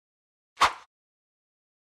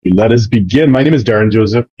Let us begin. My name is Darren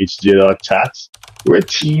Joseph, HJ Tax. We're a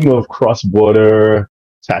team of cross-border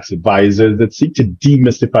tax advisors that seek to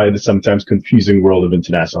demystify the sometimes confusing world of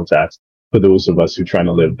international tax for those of us who are trying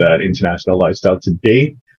to live that international lifestyle.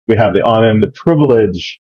 Today, we have the honor and the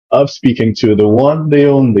privilege of speaking to the one, the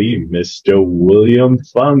only, Mr. William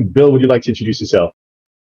Funk. Bill, would you like to introduce yourself?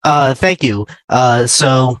 Thank you.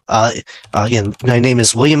 Again, my name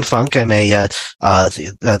is William Funk. I'm a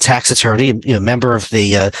tax attorney, member of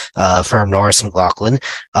the firm Norris McLaughlin,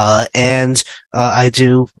 and I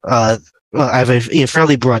do. I have a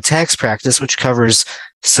fairly broad tax practice, which covers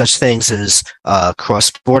such things as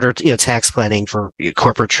cross-border, tax planning for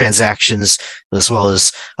corporate transactions, as well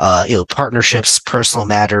as partnerships, personal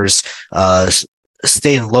matters,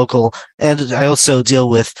 state and local, and I also deal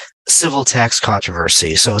with civil tax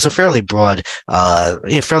controversy. So it's a fairly broad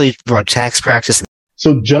tax practice.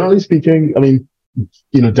 So generally speaking, I mean,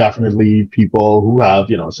 definitely people who have,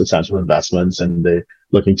 substantial investments and they're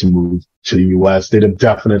looking to move to the US, they'd have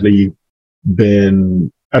definitely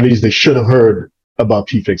been, at least they should have heard about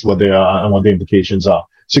PFICs, what they are and what the implications are.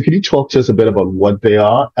 So could you talk to us a bit about what they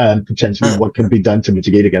are and potentially what can be done to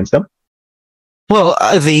mitigate against them? Well,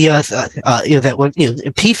 PFICs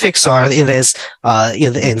are,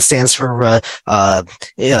 and stands for,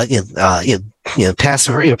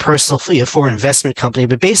 passive, personal, foreign investment company.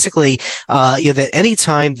 But basically, that any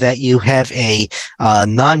time that you have a,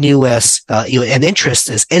 non-U.S., an interest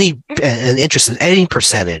in any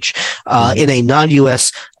percentage, in a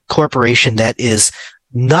non-U.S. corporation that is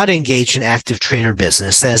not engaged in active trade or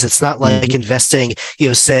business, as it's not like investing,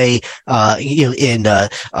 it's not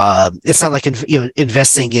like,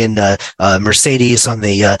 investing in, Mercedes on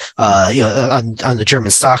the, on the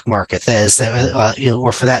German stock market, that is,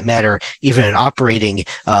 or for that matter, even an operating,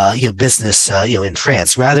 business, in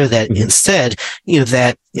France, rather that instead,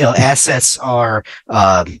 that, assets are,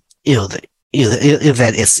 that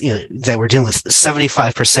we're dealing with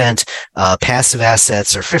 75% passive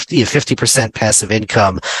assets or 50% passive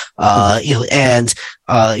income, what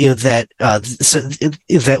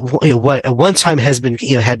at one time had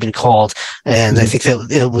been called, and I think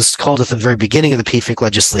that it was called at the very beginning of the PFIC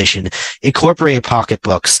legislation, incorporated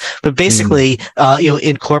pocketbooks, but basically,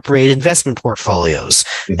 incorporate investment portfoliors.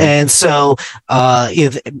 And so,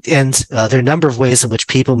 there are a number of ways in which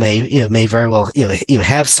people may very well,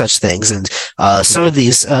 have such things. And, some of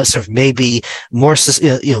these, sort of may be more,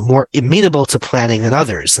 more amenable to planning than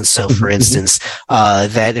others. And so, for instance,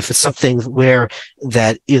 that if it's something where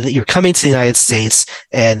that you're coming to the United States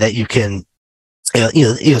and that you can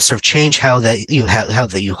sort of change how that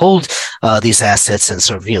you hold these assets and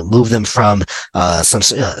sort of move them from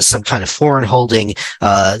some kind of foreign holding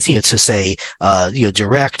to say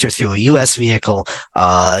direct or through a U.S. vehicle,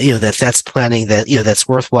 that's planning that's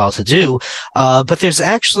worthwhile to do, but there's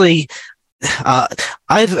actually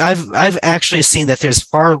I've actually seen that there's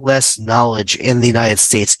far less knowledge in the United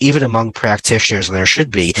States, even among practitioners, than there should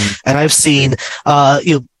be. And I've seen,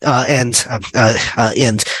 and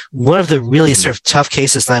one of the really sort of tough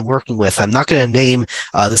cases that I'm working with, I'm not going to name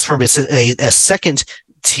this firm. It's a second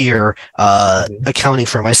tier accounting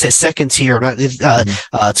firm. I say second tier,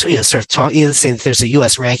 sort of talking, saying that there's a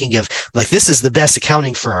U.S. ranking of like this is the best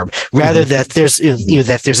accounting firm, rather that there's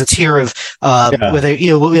that there's a tier of whether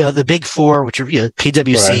the big four, which are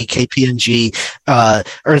PwC, KPMG,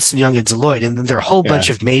 Ernst & Young, and Deloitte, and then there are a whole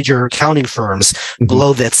bunch of major accounting firms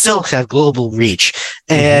below that still have global reach,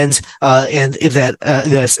 and saw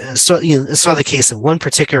the case of one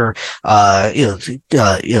particular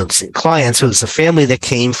client who was a family that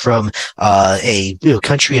came from a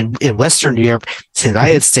country in Western Europe to the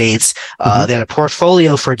United States. They had a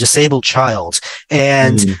portfolio for a disabled child,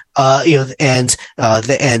 and they've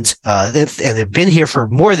been here for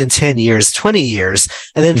more than 10 years, 20 years,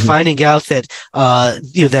 and then finding out that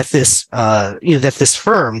that this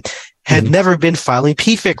firm had never been filing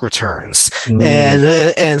PFIC returns,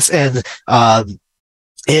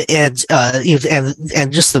 and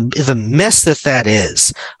just the mess that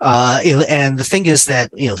is, and the thing is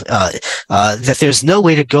that that there's no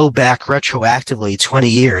way to go back retroactively 20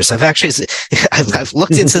 years. I've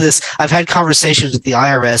looked into this. I've had conversations with the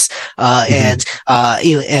IRS, and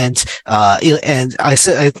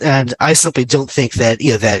I simply don't think that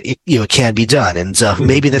it can be done. And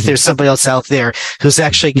maybe that there's somebody else out there who's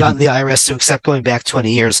actually gotten the IRS to accept going back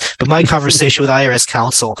 20 years. But my conversation with IRS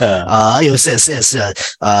counsel, says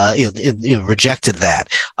rejected that,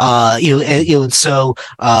 and so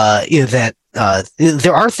that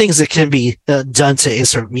there are things that can be done to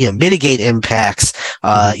sort of mitigate impacts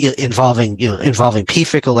involving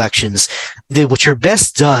PFIC elections, which are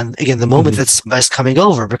best done again the moment that's best coming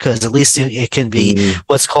over, because at least it can be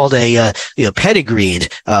what's called a pedigreed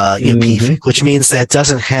PFIC, which means that it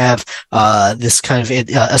doesn't have this kind of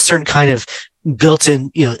a certain kind of built-in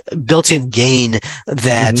gain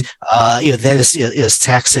that that is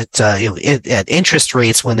taxed at interest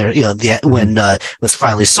rates when they're when it's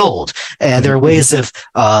finally sold. And there are ways of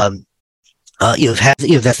that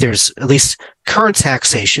there's at least current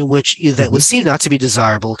taxation, which that would seem not to be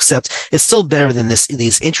desirable, except it's still better than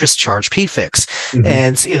these interest charge PFICs.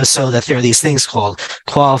 And so that there are these things called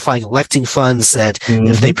qualifying electing funds that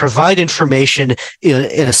if they provide information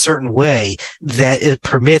in a certain way, that it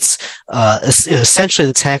permits essentially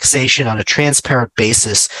the taxation on a transparent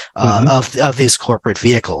basis of these corporate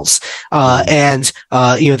vehicles. And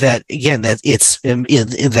that again that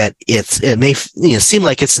it may seem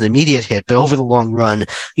like it's an immediate hit, but over the long run,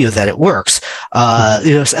 that it works.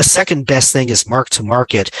 A second best thing is mark to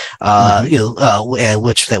market,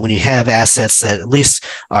 which that when you have assets that at least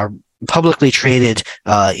are publicly traded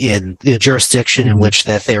in the jurisdiction in which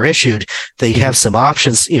that they're issued, that you have some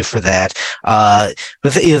options for that. But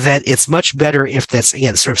that it's much better if that's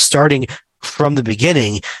again sort of starting from the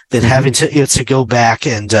beginning than having to go back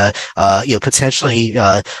and potentially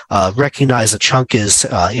recognize a chunk is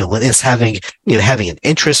when it's having an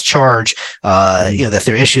interest charge, that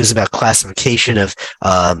there are issues about classification of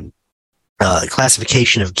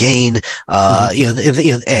gain,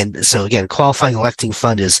 and so again, qualifying electing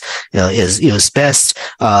fund is best,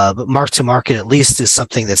 but mark to market at least is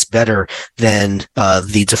something that's better than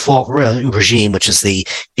the default regime, which is the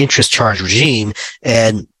interest charge regime.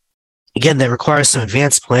 And again, that requires some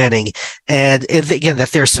advanced planning, and again, that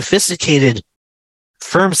there are sophisticated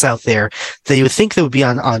firms out there that you would think that would be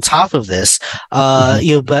on top of this,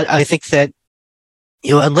 but I think that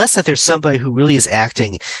unless that there's somebody who really is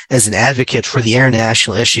acting as an advocate for the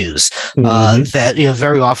international issues, that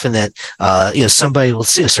very often that somebody will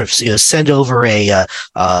sort of send over a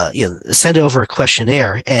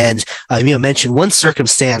questionnaire and mention one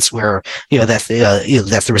circumstance where that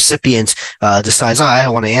the recipient decides, I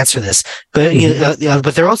don't want to answer this, but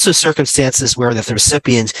but there are also circumstances where that the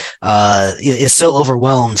recipient is so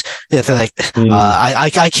overwhelmed that they're like,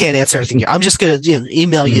 I can't answer everything. I'm just going to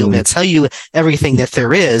email you and tell you everything that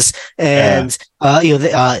there is, and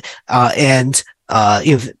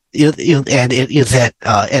and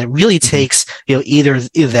it really takes either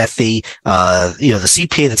that the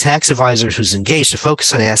CPA, the tax advisor who's engaged, to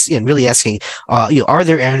focus on really asking are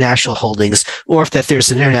there international holdings, or if that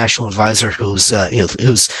there's an international advisor who's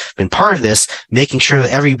been part of this, making sure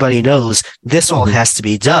that everybody knows this all has to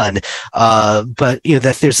be done. But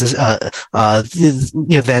that there's this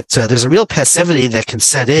there's a real passivity that can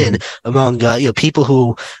set in among people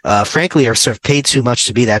who frankly are sort of paid too much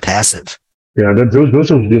to be that passive. Yeah,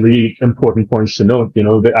 those are really important points to note.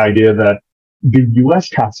 The idea that the U.S.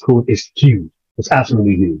 tax code is huge. It's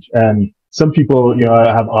absolutely huge. And some people,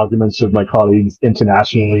 I have arguments with my colleagues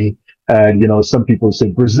internationally, and, some people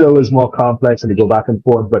say Brazil is more complex, and they go back and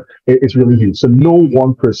forth, but it's really huge. So no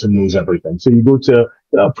one person knows everything. So you go to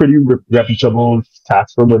a pretty reputable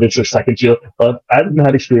tax firm, whether it's a second tier, but I haven't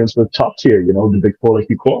had experience with top tier, the big four, like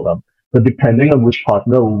you call them. But depending on which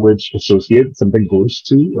partner or which associate something goes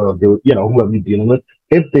to, whoever you're dealing with,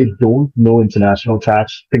 if they don't know international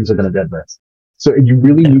tax, things are going to get messed. So you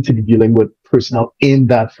really need to be dealing with personnel in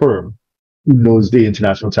that firm who knows the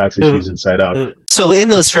international tax issues inside out. So in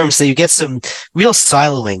those firms, that you get some real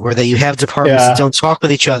siloing, where that you have departments that don't talk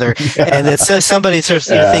with each other, and that somebody sort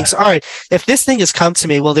of thinks, all right, if this thing has come to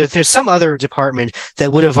me, well, there's some other department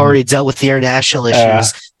that would have already dealt with the international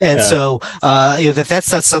issues. And so,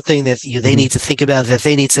 that's not something that they need to think about, that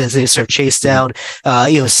they need to sort of chase down.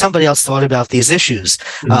 Somebody else thought about these issues.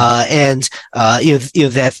 Again,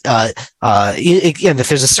 that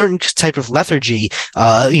there's a certain type of lethargy,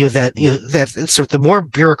 that sort of the more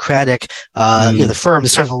bureaucratic, the firm,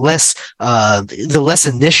 is sort of the less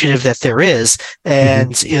initiative that there is.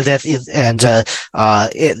 And, so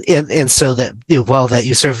that, while that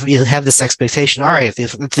you sort of have this expectation, all right,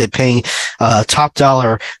 if they're paying, top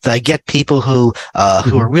dollar, that I get people who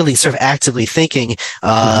are really sort of actively thinking,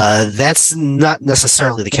 that's not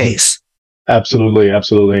necessarily the case. Absolutely.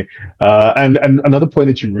 And another point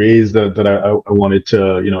that you raised that I wanted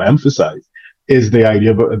to, emphasize is the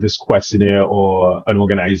idea of this questionnaire or an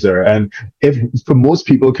organizer. And if for most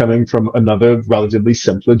people coming from another relatively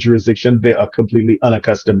simpler jurisdiction, they are completely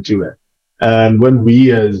unaccustomed to it. And when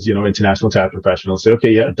we as, international tax professionals say,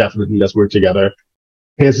 okay, yeah, definitely, let's work together,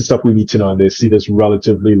 here's the stuff we need to know. And they see this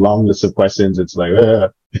relatively long list of questions. It's like,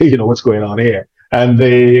 what's going on here? And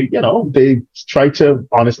they try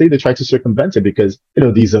to circumvent it because,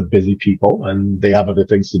 these are busy people and they have other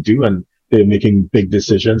things to do and they're making big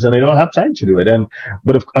decisions and they don't have time to do it.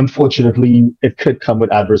 But unfortunately, it could come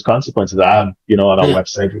with adverse consequences. On our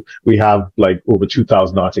website, we have like over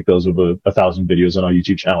 2,000 articles, over 1,000 videos on our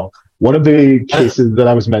YouTube channel. One of the cases that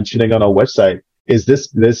I was mentioning on our website is this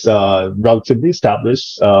relatively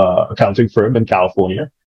established accounting firm in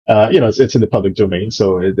California. It's in the public domain,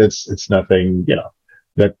 so it's nothing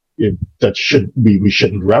that we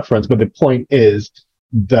shouldn't reference. But the point is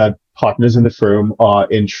that partners in the firm are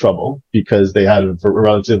in trouble because they had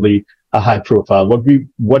a high profile, what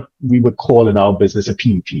we would call in our business a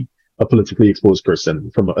PEP, a politically exposed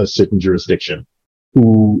person from a certain jurisdiction,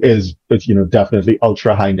 who is definitely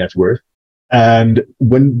ultra high net worth. And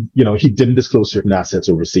when, he didn't disclose certain assets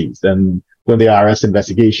overseas, and when the IRS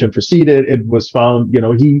investigation proceeded, it was found,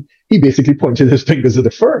 he basically pointed his fingers at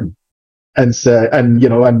the firm and said, and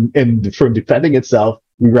the firm defending itself,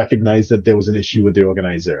 we recognized that there was an issue with the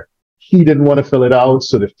organizer. He didn't want to fill it out,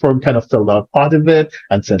 so the firm kind of filled out part of it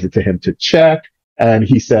and sent it to him to check. And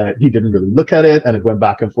he said he didn't really look at it, and it went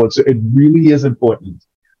back and forth. So it really is important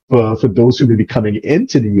for those who may be coming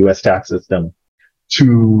into the U.S. tax system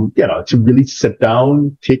to really sit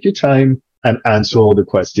down, take your time, and answer all the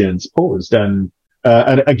questions posed. And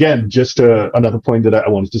again, just another point that I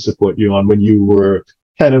wanted to support you on when you were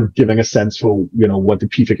kind of giving a sense for, what the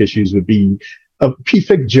PFIC issues would be.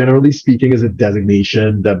 PFIC, generally speaking, is a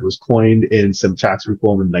designation that was coined in some tax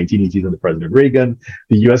reform in the 1980s under President Reagan.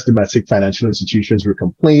 The U.S. domestic financial institutions were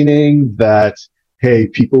complaining that, hey,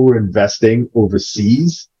 people were investing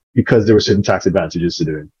overseas because there were certain tax advantages to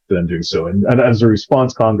them doing so. And as a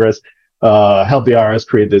response, Congress helped the IRS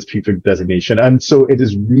create this PFIC designation. And so it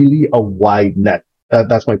is really a wide net.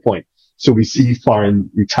 That's my point. So we see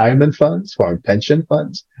foreign retirement funds, foreign pension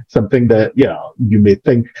funds, something that, you may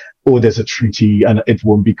think, oh, there's a treaty and it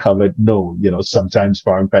won't be covered. No, sometimes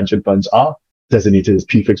foreign pension funds are designated as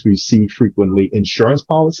PFICs. We see frequently insurance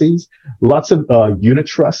policies, lots of unit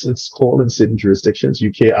trusts, it's called in certain jurisdictions,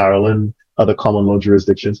 UK, Ireland, other common law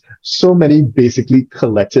jurisdictions. So many basically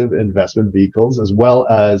collective investment vehicles, as well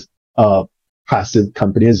as passive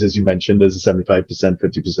companies, as you mentioned, there's a 75%,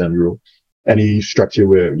 50% rule. Any structure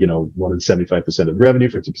where, more than 75% of the revenue,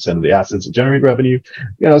 50% of the assets generate revenue,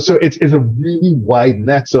 so it's a really wide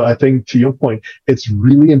net. So I think, to your point, it's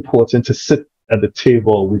really important to sit at the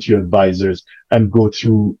table with your advisors and go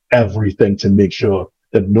through everything to make sure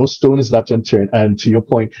that no stone is left unturned. And to your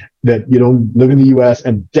point, that you don't live in the US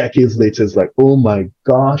and decades later it's like, oh my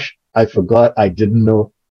gosh, I forgot, I didn't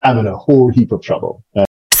know, I'm in a whole heap of trouble.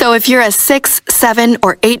 So if you're a 6, 7,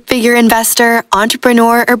 or 8-figure investor,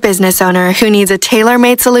 entrepreneur, or business owner who needs a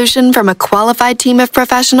tailor-made solution from a qualified team of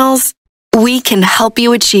professionals, we can help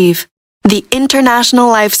you achieve the international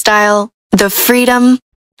lifestyle, the freedom,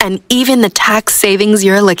 and even the tax savings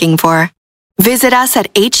you're looking for. Visit us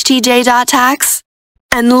at htj.tax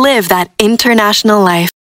and live that international life.